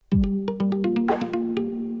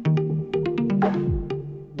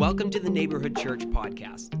Welcome to the Neighborhood Church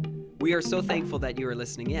podcast. We are so thankful that you are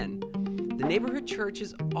listening in. The Neighborhood Church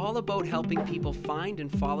is all about helping people find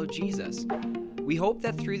and follow Jesus. We hope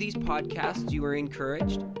that through these podcasts you are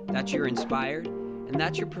encouraged, that you're inspired, and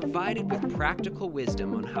that you're provided with practical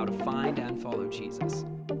wisdom on how to find and follow Jesus.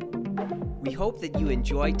 We hope that you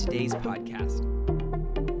enjoy today's podcast.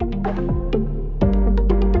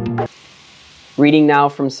 Reading now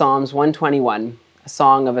from Psalms 121, a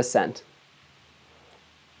song of ascent.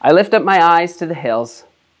 I lift up my eyes to the hills.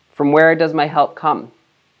 From where does my help come?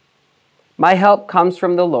 My help comes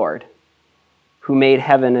from the Lord, who made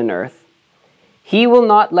heaven and earth. He will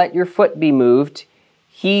not let your foot be moved.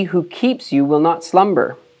 He who keeps you will not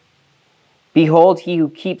slumber. Behold, he who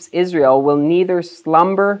keeps Israel will neither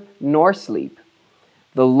slumber nor sleep.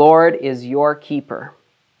 The Lord is your keeper.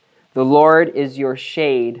 The Lord is your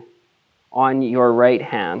shade on your right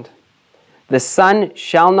hand. The sun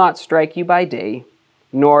shall not strike you by day,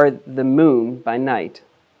 nor the moon by night.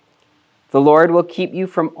 The Lord will keep you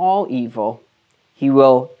from all evil. He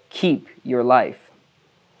will keep your life.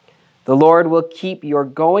 The Lord will keep your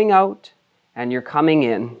going out and your coming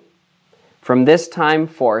in from this time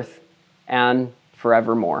forth and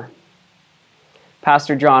forevermore.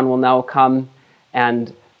 Pastor John will now come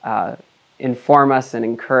and inform us and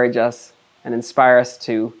encourage us and inspire us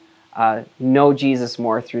to know Jesus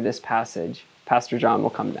more through this passage. Pastor John will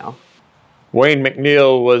come now. Wayne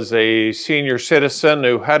McNeil was a senior citizen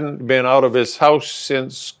who hadn't been out of his house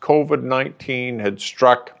since COVID-19 had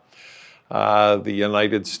struck the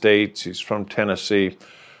United States. He's from Tennessee.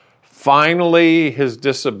 Finally, his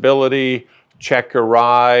disability check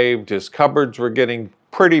arrived. His cupboards were getting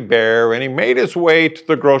pretty bare, and he made his way to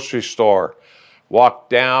the grocery store, walked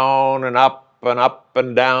down and up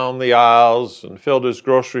and down the aisles and filled his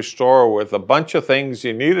grocery store with a bunch of things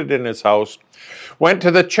he needed in his house. Went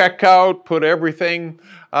to the checkout, put everything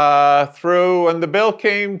through, and the bill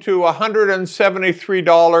came to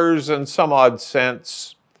 $173 and some odd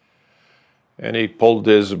cents. And he pulled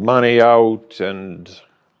his money out, and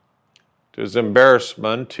to his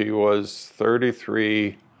embarrassment, he was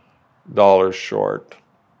 $33 short.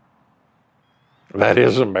 That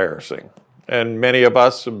is embarrassing. And many of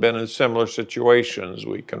us have been in similar situations.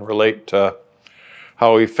 We can relate to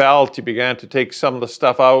how he felt. He began to take some of the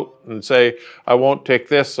stuff out and say, I won't take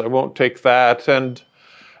this, I won't take that. And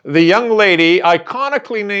the young lady,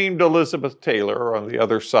 iconically named Elizabeth Taylor, on the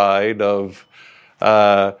other side of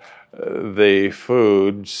the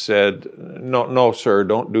food, said, no, sir,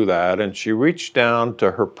 don't do that. And she reached down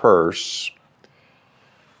to her purse,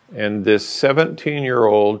 and this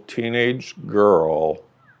 17-year-old teenage girl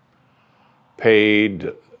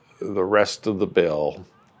paid the rest of the bill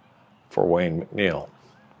for Wayne McNeil.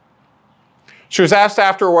 She was asked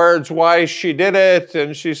afterwards why she did it,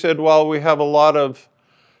 and she said, well, we have a lot of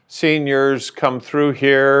seniors come through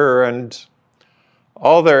here, and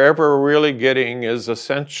all they're ever really getting is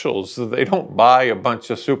essentials. They don't buy a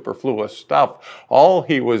bunch of superfluous stuff. All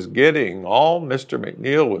he was getting, all Mr.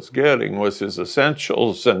 McNeil was getting, was his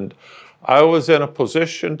essentials, and I was in a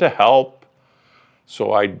position to help,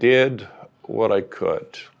 so I did what I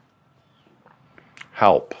could.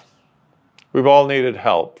 Help. We've all needed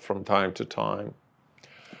help from time to time.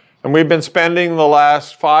 And we've been spending the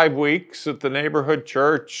last 5 weeks at the Neighborhood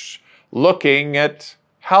Church looking at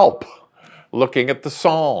help, looking at the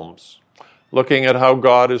Psalms, looking at how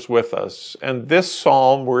God is with us. And this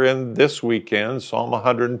psalm we're in this weekend, Psalm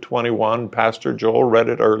 121, Pastor Joel read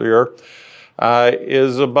it earlier,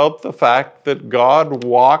 is about the fact that God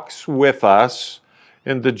walks with us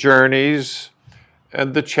in the journeys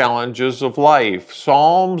and the challenges of life.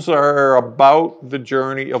 Psalms are about the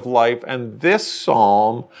journey of life, and this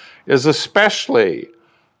psalm is especially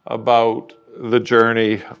about the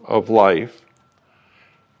journey of life.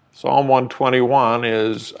 Psalm 121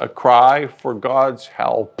 is a cry for God's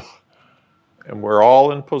help, and we're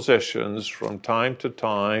all in positions from time to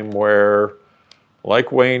time where,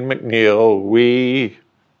 like Wayne McNeil, we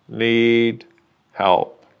need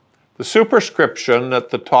help. The superscription at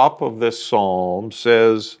the top of this psalm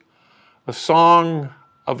says, a song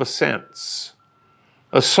of ascents.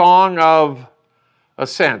 A song of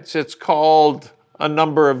ascents. It's called a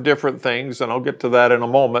number of different things, and I'll get to that in a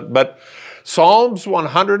moment, but Psalms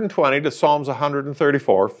 120 to Psalms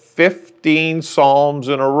 134, 15 psalms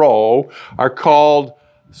in a row, are called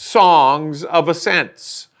songs of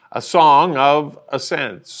ascents. A song of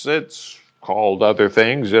ascents. It's called other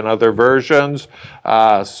things in other versions,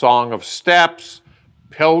 Song of Steps,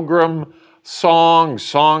 Pilgrim Song,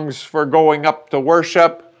 songs for going up to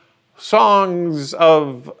worship, songs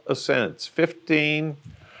of ascents, 15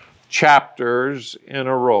 chapters in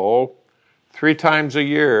a row, 3 times a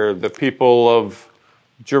year, the people of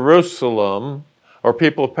Jerusalem, or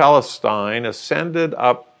people of Palestine, ascended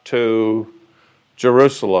up to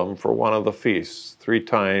Jerusalem for one of the feasts, 3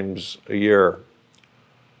 times a year.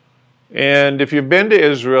 And if you've been to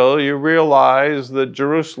Israel, you realize that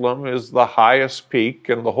Jerusalem is the highest peak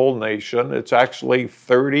in the whole nation. It's actually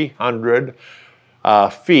 3,000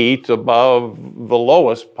 feet above the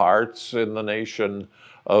lowest parts in the nation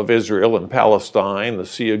of Israel and Palestine, the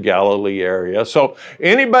Sea of Galilee area. So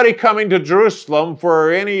anybody coming to Jerusalem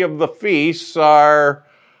for any of the feasts are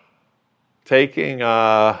taking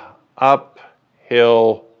an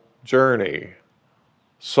uphill journey.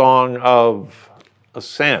 Song of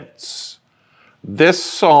Ascents. This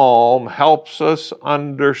psalm helps us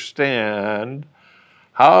understand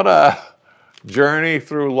how to journey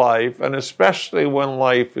through life, and especially when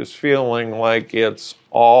life is feeling like it's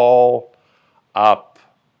all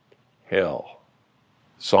uphill.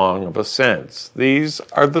 Song of Ascents. These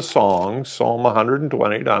are the songs, Psalm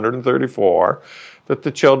 120 to 134, that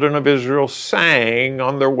the children of Israel sang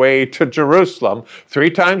on their way to Jerusalem 3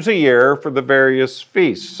 times a year for the various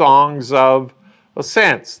feasts. Songs of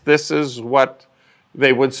Ascents. This is what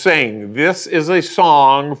they would sing. This is a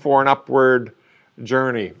song for an upward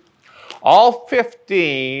journey. All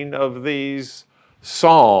 15 of these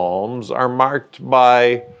psalms are marked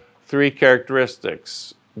by 3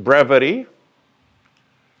 characteristics: brevity,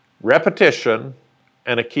 repetition,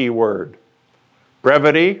 and a key word.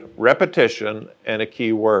 Brevity, repetition, and a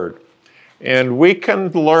key word. And we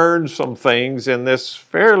can learn some things in this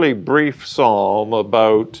fairly brief psalm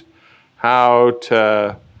about how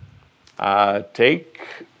to take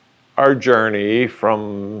our journey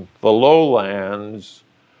from the lowlands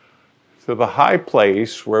to the high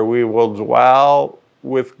place where we will dwell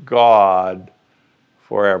with God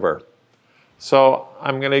forever. So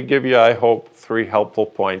I'm going to give you, I hope, 3 helpful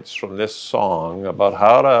points from this song about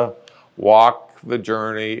how to walk the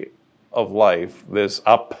journey of life, this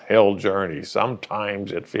uphill journey.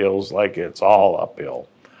 Sometimes it feels like it's all uphill.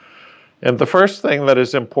 And the first thing that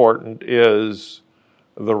is important is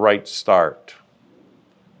the right start.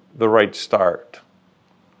 The right start.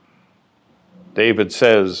 David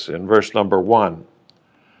says in verse number 1,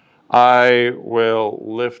 I will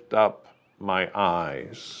lift up my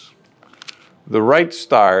eyes. The right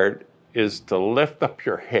start is to lift up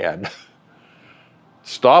your head.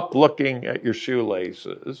 Stop looking at your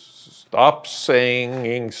shoelaces. Stop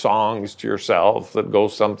singing songs to yourself that go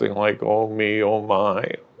something like, oh me, oh my,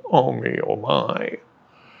 oh me, oh my.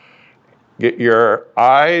 Get your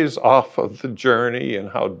eyes off of the journey and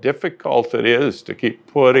how difficult it is to keep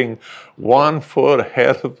putting one foot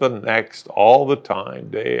ahead of the next all the time,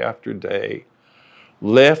 day after day.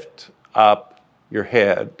 Lift up your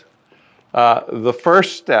head. The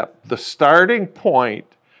first step, the starting point,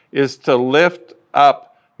 is to lift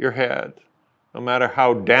up your head. No matter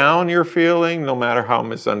how down you're feeling, no matter how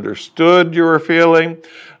misunderstood you're feeling,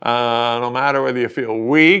 no matter whether you feel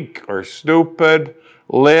weak or stupid,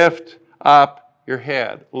 lift up your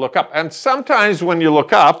head. Look up. And sometimes when you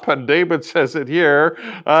look up, and David says it here,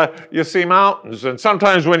 you see mountains. And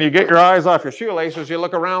sometimes when you get your eyes off your shoelaces, you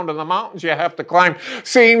look around and the mountains you have to climb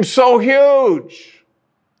seem so huge.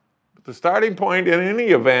 But the starting point in any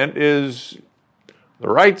event is, the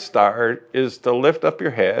right start is to lift up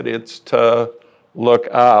your head. It's to look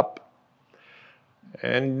up.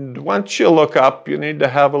 And once you look up, you need to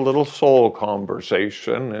have a little soul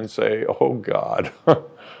conversation and say, oh God,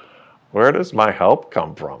 where does my help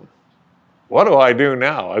come from? What do I do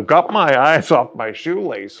now? I've got my eyes off my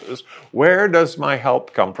shoelaces. Where does my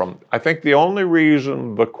help come from? I think the only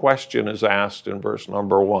reason the question is asked in verse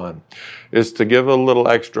number 1 is to give a little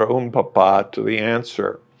extra papa to the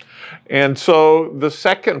answer. And so the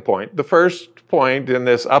second point, the first point in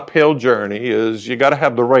this uphill journey is you got to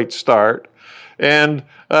have the right start. And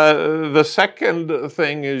the second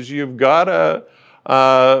thing is you've got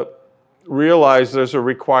to realize there's a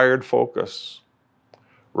required focus.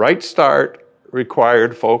 Right start,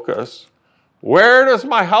 required focus. Where does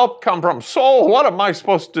my help come from? Soul, what am I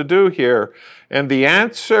supposed to do here? And the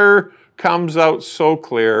answer comes out so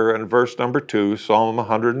clear in verse number 2, Psalm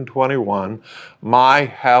 121. My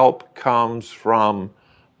help comes from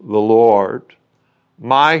the Lord.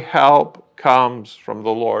 My help comes from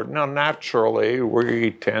the Lord. Now, naturally,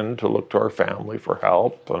 we tend to look to our family for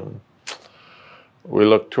help, and we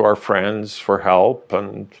look to our friends for help,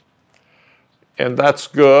 and that's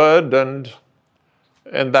good, and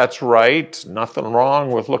that's right. Nothing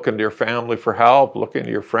wrong with looking to your family for help, looking to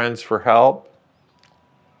your friends for help.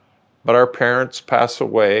 But our parents pass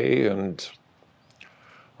away, and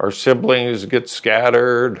our siblings get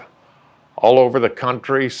scattered. all over the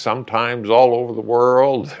country, sometimes all over the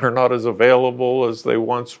world. They're not as available as they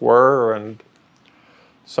once were, and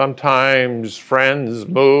sometimes friends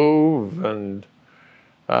move, and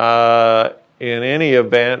in any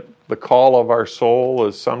event, the call of our soul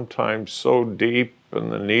is sometimes so deep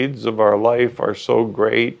and the needs of our life are so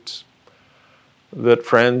great that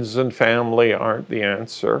friends and family aren't the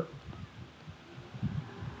answer.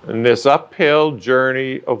 In this uphill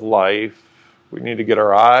journey of life, we need to get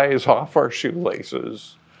our eyes off our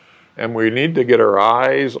shoelaces, and we need to get our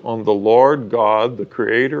eyes on the Lord God, the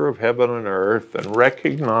creator of heaven and earth, and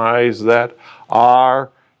recognize that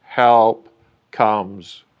our help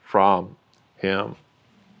comes from Him.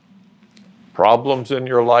 Problems in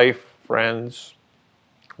your life, friends,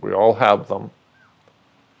 we all have them.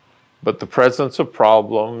 But the presence of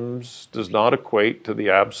problems does not equate to the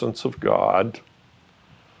absence of God.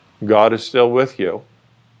 God is still with you.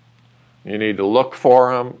 You need to look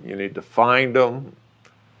for Him, you need to find Him,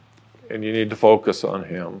 and you need to focus on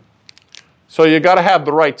Him. So you got to have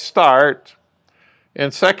the right start.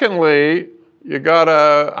 And secondly, you got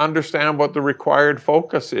to understand what the required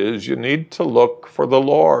focus is. You need to look for the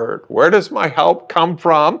Lord. Where does my help come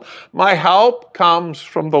from? My help comes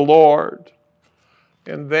from the Lord.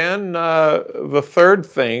 And then the third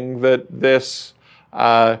thing that this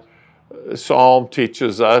psalm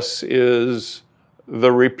teaches us is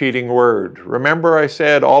the repeating word. Remember, I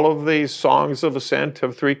said all of these songs of ascent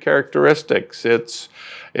have three characteristics.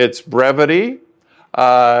 It's brevity,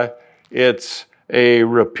 it's a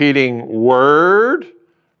repeating word,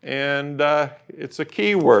 and it's a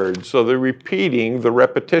key word. So the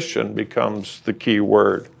repetition becomes the key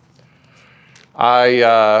word.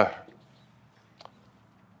 I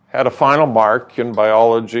had a final mark in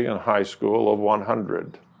biology in high school of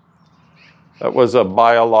 100. That was a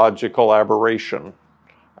biological aberration.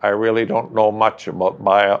 I really don't know much about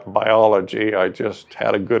biology. I just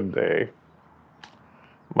had a good day.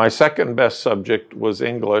 My second best subject was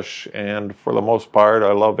English, and for the most part,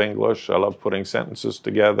 I love English. I love putting sentences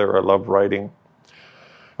together. I love writing.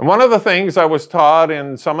 And one of the things I was taught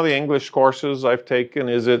in some of the English courses I've taken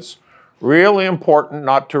is it's really important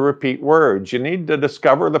not to repeat words. You need to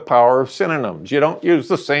discover the power of synonyms. You don't use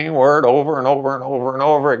the same word over and over and over and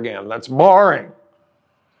over again. That's boring.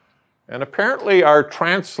 And apparently our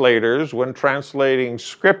translators, when translating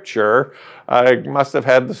scripture, must have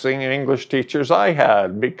had the same English teachers I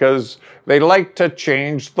had, because they like to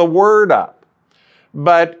change the word up.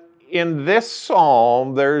 But in this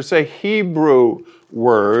psalm, there's a Hebrew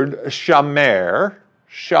word, shamer,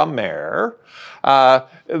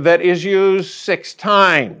 that is used 6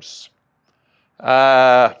 times.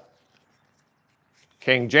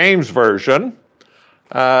 King James Version,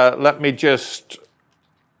 let me just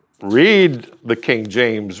read the King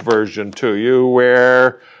James Version to you,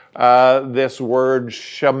 where this word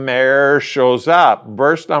shamer shows up.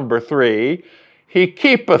 Verse number 3, he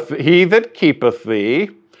that keepeth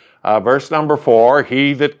thee. Verse number 4,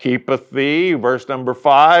 he that keepeth thee. Verse number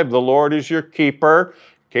 5, the Lord is your keeper.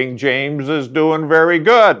 King James is doing very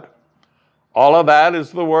good. All of that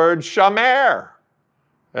is the word shamer.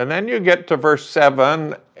 And then you get to verse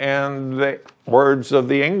 7, and the words of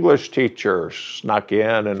the English teacher snuck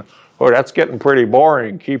in, and, oh, that's getting pretty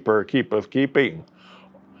boring. Keeper, keepeth, keeping.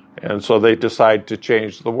 And so they decide to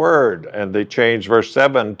change the word, and they change verse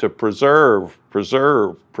 7 to preserve,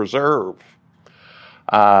 3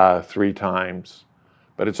 times.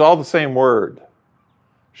 But it's all the same word,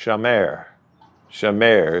 shamer,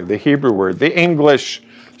 the Hebrew word. The English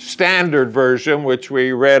Standard Version, which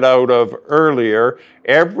we read out of earlier,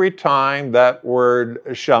 every time that word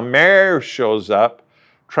shamer shows up,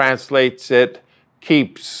 translates it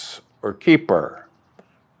keeps or keeper.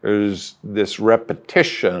 There's this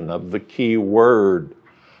repetition of the key word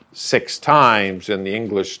 6 times in the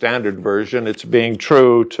English Standard Version. It's being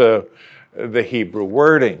true to the Hebrew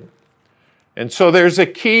wording. And so there's a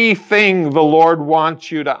key thing the Lord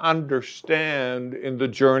wants you to understand in the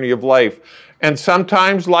journey of life. And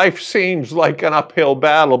sometimes life seems like an uphill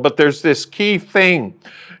battle, but there's this key thing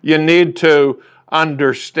you need to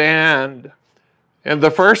understand. And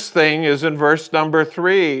the first thing is in verse number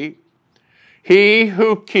 3, he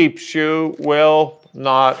who keeps you will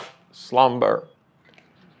not slumber.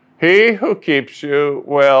 He who keeps you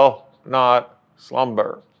will not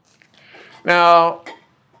slumber. Now,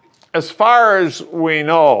 as far as we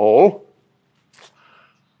know,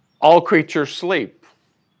 all creatures sleep.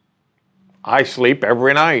 I sleep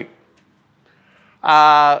every night.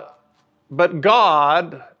 But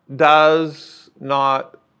God does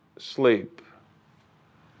not sleep.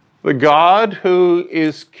 The God who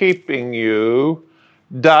is keeping you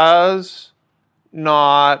does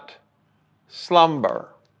not slumber.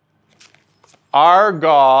 Our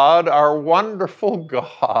God, our wonderful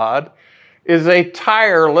God, is a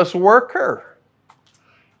tireless worker,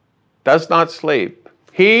 does not sleep.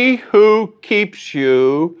 He who keeps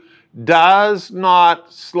you does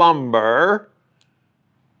not slumber,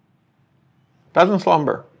 doesn't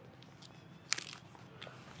slumber.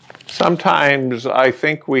 Sometimes I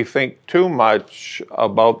think we think too much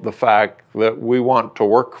about the fact that we want to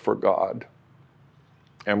work for God.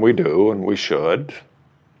 And we do, and we should.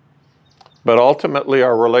 But ultimately,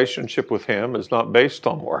 our relationship with Him is not based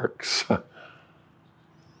on works. We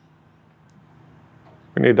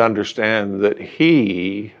need to understand that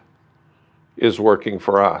He is working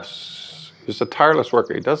for us. He's a tireless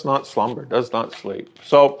worker. He does not slumber, does not sleep.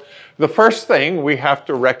 So the first thing we have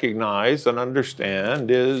to recognize and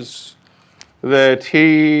understand is that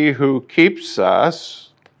He who keeps us,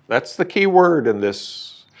 that's the key word in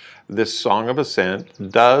this song of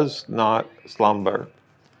ascent, does not slumber.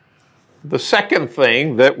 The second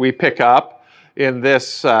thing that we pick up in this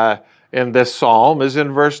psalm is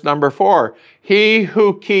in verse number 4. He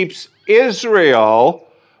who keeps Israel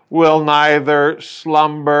will neither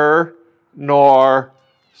slumber nor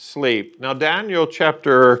sleep. Now, Daniel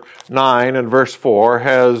chapter 9 and verse 4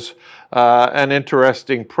 has an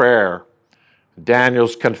interesting prayer.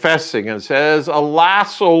 Daniel's confessing and says,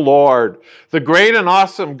 "Alas, O Lord, the great and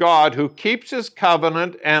awesome God who keeps His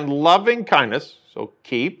covenant and loving kindness," so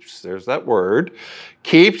keeps, there's that word,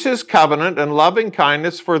 keeps His covenant and loving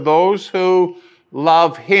kindness for those who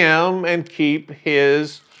love Him and keep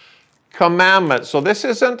His commandments. So this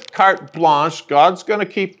isn't carte blanche, God's going to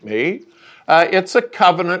keep me. It's a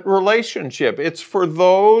covenant relationship. It's for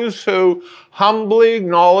those who humbly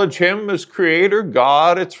acknowledge Him as Creator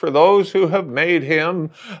God. It's for those who have made Him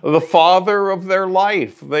the Father of their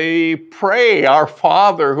life. They pray, "Our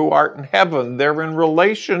Father who art in heaven." They're in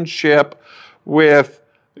relationship with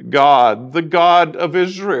God, the God of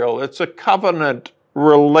Israel. It's a covenant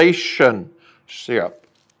relationship.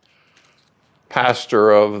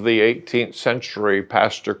 Pastor of the 18th century,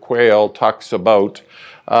 Pastor Quayle, talks about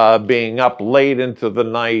being up late into the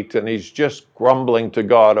night, and he's just grumbling to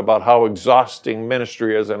God about how exhausting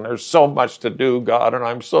ministry is, and there's so much to do, God, and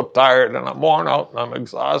I'm so tired, and I'm worn out, and I'm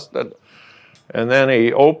exhausted. And then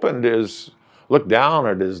he looked down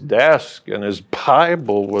at his desk, and his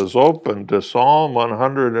Bible was open to Psalm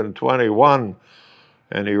 121,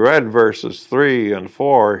 and he read verses 3 and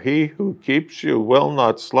 4. He who keeps you will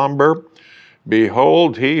not slumber.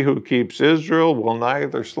 Behold, he who keeps Israel will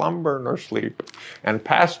neither slumber nor sleep. And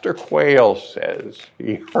Pastor Quayle says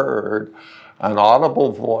he heard an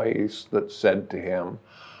audible voice that said to him,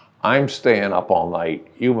 "I'm staying up all night.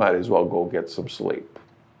 You might as well go get some sleep."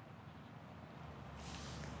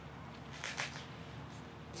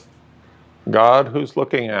 God, who's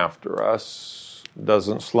looking after us,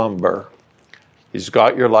 doesn't slumber. He's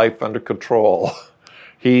got your life under control.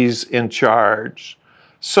 He's in charge.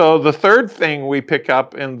 So the third thing we pick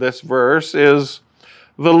up in this verse is,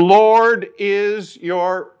 the Lord is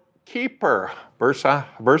your keeper. Verse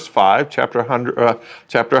 5, chapter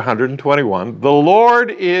 121. The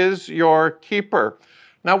Lord is your keeper.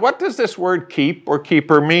 Now, what does this word keep or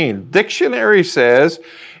keeper mean? Dictionary says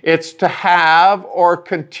it's to have or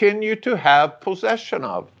continue to have possession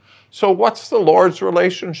of. So what's the Lord's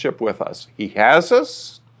relationship with us? He has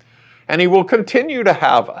us, and He will continue to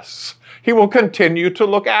have us. He will continue to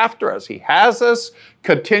look after us. He has us,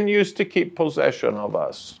 continues to keep possession of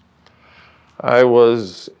us. I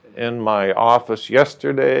was in my office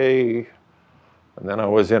yesterday, and then I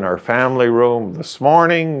was in our family room this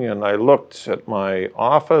morning, and I looked at my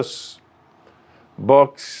office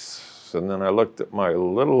books, and then I looked at my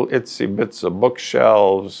little itsy bits of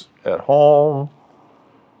bookshelves at home,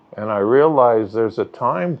 and I realized there's a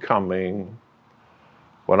time coming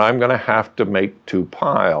when I'm going to have to make two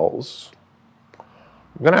piles.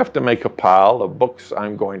 I'm going to have to make a pile of books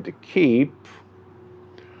I'm going to keep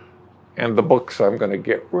and the books I'm going to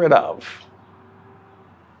get rid of.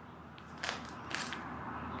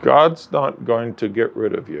 God's not going to get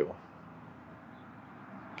rid of you.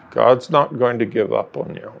 God's not going to give up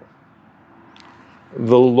on you.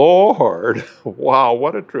 The Lord, wow,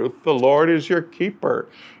 what a truth. The Lord is your keeper.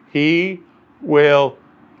 He will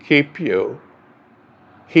keep you.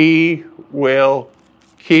 He will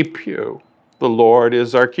keep you. The Lord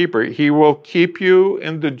is our keeper. He will keep you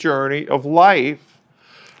in the journey of life.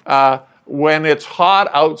 when it's hot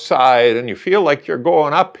outside and you feel like you're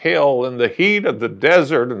going uphill in the heat of the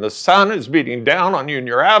desert and the sun is beating down on you and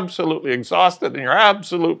you're absolutely exhausted and you're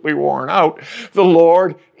absolutely worn out, the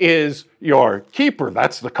Lord is your keeper.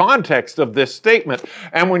 That's the context of this statement.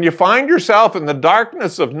 And when you find yourself in the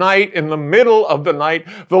darkness of night, in the middle of the night,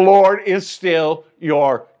 the Lord is still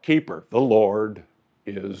your keeper. The Lord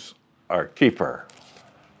is our keeper.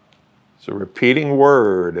 It's a repeating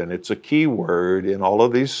word, and it's a key word in all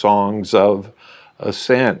of these songs of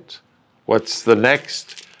ascent. What's the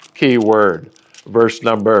next key word? Verse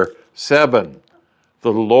number 7.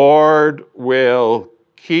 The Lord will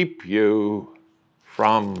keep you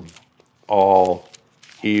from all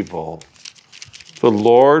evil. The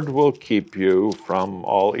Lord will keep you from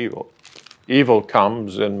all evil. Evil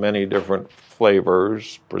comes in many different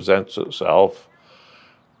flavors, presents itself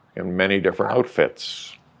in many different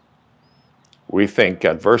outfits. We think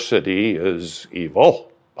adversity is evil.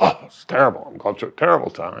 Oh, it's terrible. I'm going through a terrible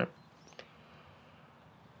time.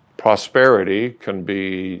 Prosperity can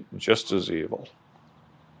be just as evil.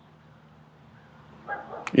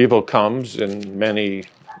 Evil comes in many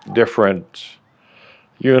different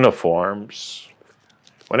uniforms.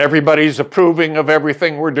 When everybody's approving of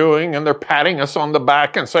everything we're doing and they're patting us on the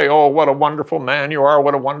back and say, oh, what a wonderful man you are,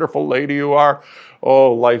 what a wonderful lady you are.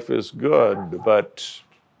 Oh, life is good, but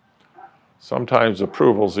sometimes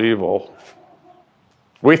approval's evil.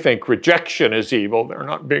 We think rejection is evil. They're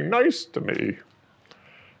not being nice to me.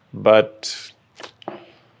 But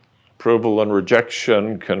approval and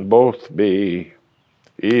rejection can both be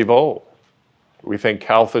evil. We think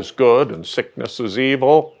health is good and sickness is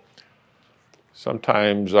evil.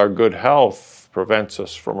 Sometimes our good health prevents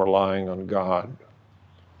us from relying on God.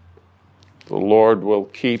 The Lord will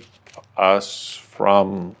keep us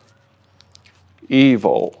from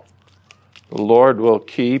evil. The Lord will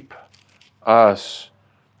keep us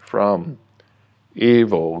from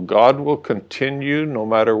evil. God will continue no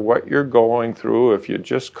matter what you're going through. If you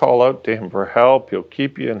just call out to Him for help, He'll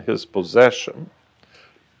keep you in His possession.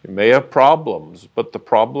 You may have problems, but the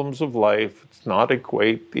problems of life does not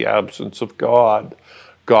equate the absence of God.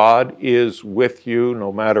 God is with you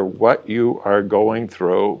no matter what you are going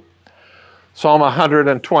through. Psalm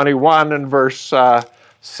 121 and verse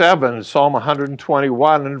 7. Psalm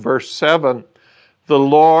 121 and verse 7. The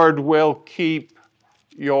Lord will keep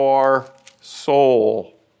your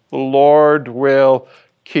soul. The Lord will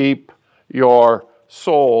keep your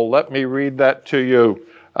soul. Let me read that to you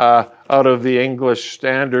out of the English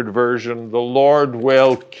Standard Version. The Lord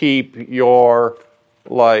will keep your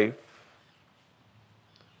life.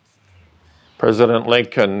 President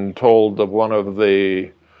Lincoln told of one of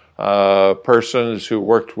the persons who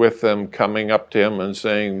worked with him coming up to him and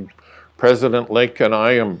saying, President Lincoln,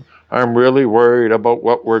 I'm really worried about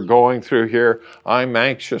what we're going through here. I'm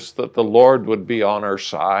anxious that the Lord would be on our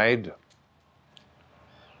side.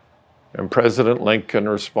 And President Lincoln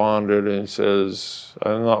responded and says,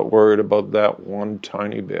 I'm not worried about that one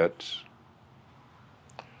tiny bit.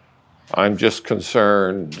 I'm just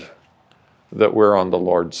concerned that we're on the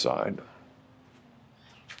Lord's side.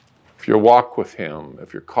 If you walk with Him,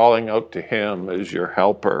 if you're calling out to Him as your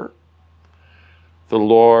helper, the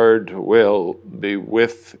Lord will be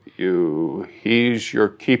with you. He's your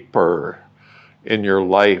keeper in your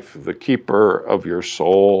life, the keeper of your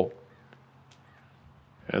soul.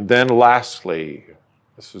 And then lastly,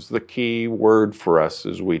 this is the key word for us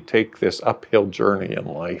as we take this uphill journey in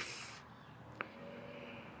life.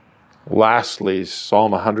 Lastly,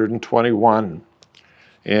 Psalm 121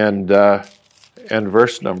 and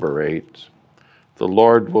verse number 8. The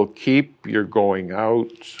Lord will keep your going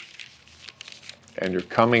out and you're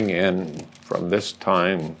coming in from this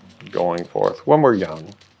time going forth. When we're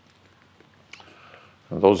young,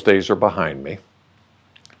 and those days are behind me,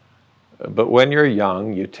 but when you're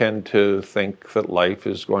young, you tend to think that life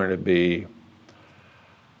is going to be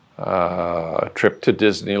a trip to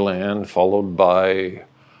Disneyland followed by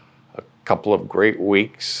a couple of great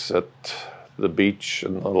weeks at the beach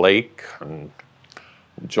and the lake and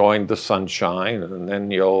enjoying the sunshine, and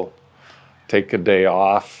then you'll take a day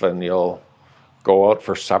off and you'll go out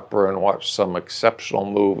for supper and watch some exceptional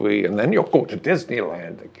movie, and then you'll go to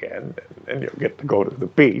Disneyland again, and then you'll get to go to the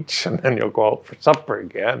beach, and then you'll go out for supper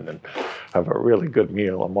again and have a really good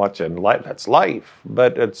meal and watch it. That's life.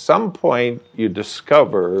 But at some point, you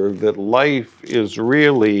discover that life is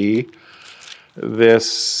really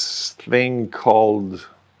this thing called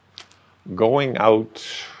going out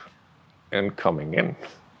and coming in.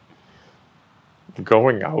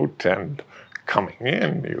 Going out and coming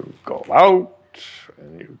in. You go out,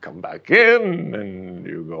 and you come back in, and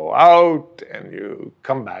you go out, and you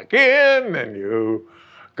come back in, and you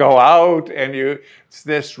go out, and it's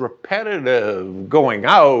this repetitive going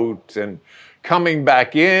out and coming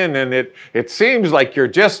back in, and it seems like you're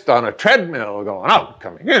just on a treadmill going out,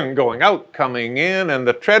 coming in, going out, coming in, and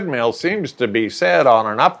the treadmill seems to be set on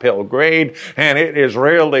an uphill grade, and it is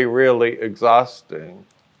really, really exhausting.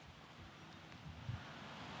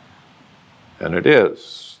 And it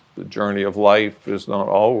is. The journey of life is not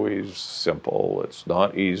always simple. It's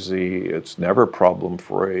not easy. It's never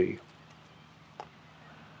problem-free.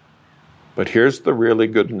 But here's the really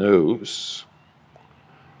good news.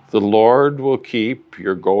 The Lord will keep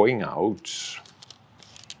your going out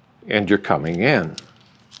and your coming in.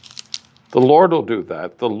 The Lord will do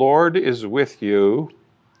that. The Lord is with you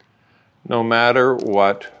no matter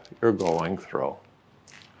what you're going through.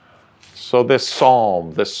 So this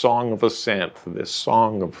psalm, this song of ascent, this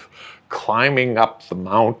song of climbing up the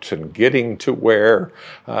mountain, getting to where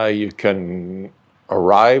you can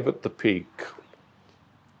arrive at the peak,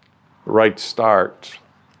 right start.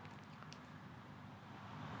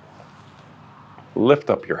 Lift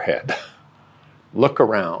up your head, look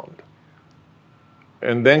around,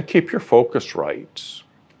 and then keep your focus right.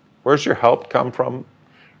 Where's your help come from?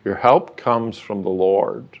 Your help comes from the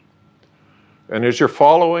Lord. And as you're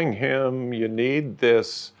following Him, you need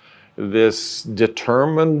this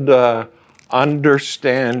determined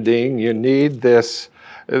understanding. You need this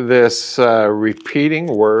repeating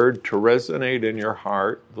word to resonate in your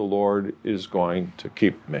heart. The Lord is going to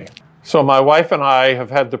keep me. So my wife and I have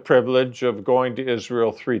had the privilege of going to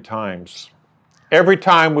Israel 3 times. Every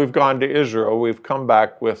time we've gone to Israel, we've come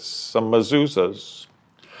back with some mezuzahs.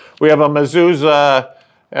 We have a mezuzah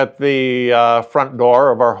at the front door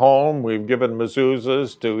of our home. We've given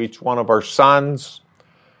mezuzahs to each one of our sons.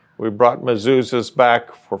 We brought mezuzahs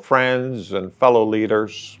back for friends and fellow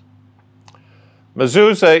leaders.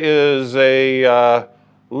 Mezuzah is a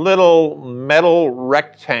little metal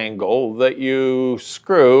rectangle that you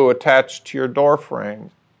screw attached to your door frame.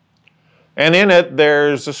 And in it,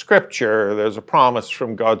 there's a scripture, there's a promise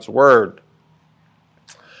from God's Word.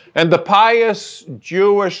 And the pious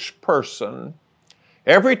Jewish person,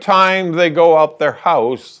 every time they go out their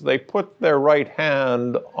house, they put their right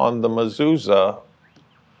hand on the mezuzah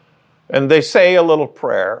and they say a little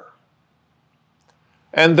prayer.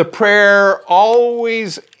 And the prayer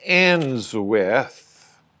always ends with,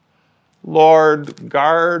 Lord,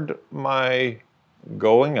 guard my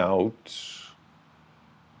going out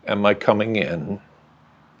and my coming in.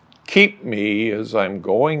 Keep me as I'm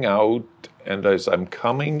going out and as I'm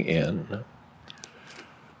coming in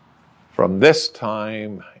from this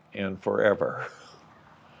time and forever.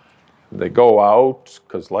 They go out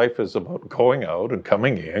because life is about going out and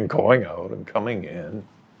coming in, going out and coming in.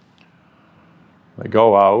 They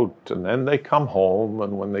go out and then they come home,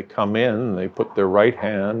 and when they come in, they put their right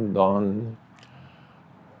hand on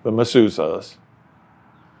the mezuzahs.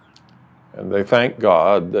 And they thank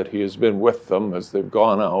God that He has been with them as they've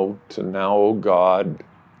gone out. And now, oh God,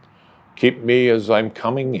 keep me as I'm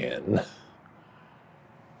coming in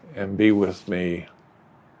and be with me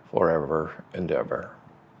forever and ever.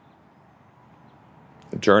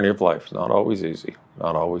 The journey of life is not always easy,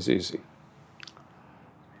 not always easy.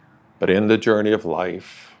 But in the journey of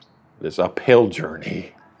life, this uphill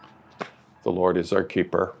journey, the Lord is our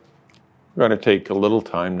keeper. We're going to take a little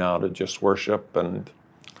time now to just worship, and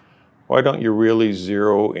why don't you really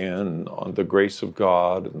zero in on the grace of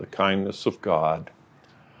God and the kindness of God?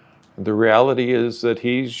 And the reality is that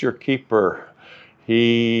He's your keeper.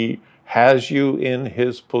 He has you in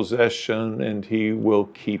His possession, and He will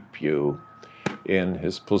keep you in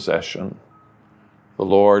His possession. The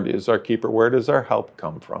Lord is our keeper. Where does our help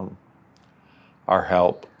come from? Our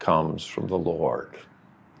help comes from the Lord,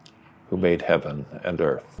 who made heaven and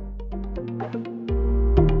earth.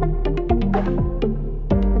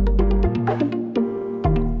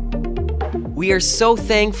 We are so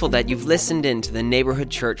thankful that you've listened in to the Neighborhood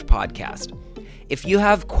Church podcast. If you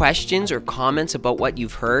have questions or comments about what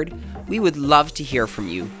you've heard, we would love to hear from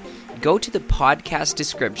you. Go to the podcast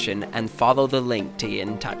description and follow the link to get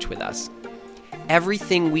in touch with us.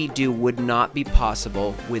 Everything we do would not be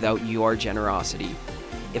possible without your generosity.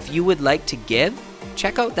 If you would like to give,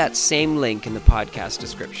 check out that same link in the podcast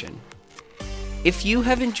description. If you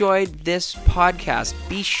have enjoyed this podcast,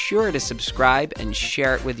 be sure to subscribe and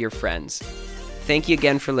share it with your friends. Thank you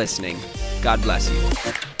again for listening. God bless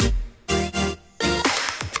you.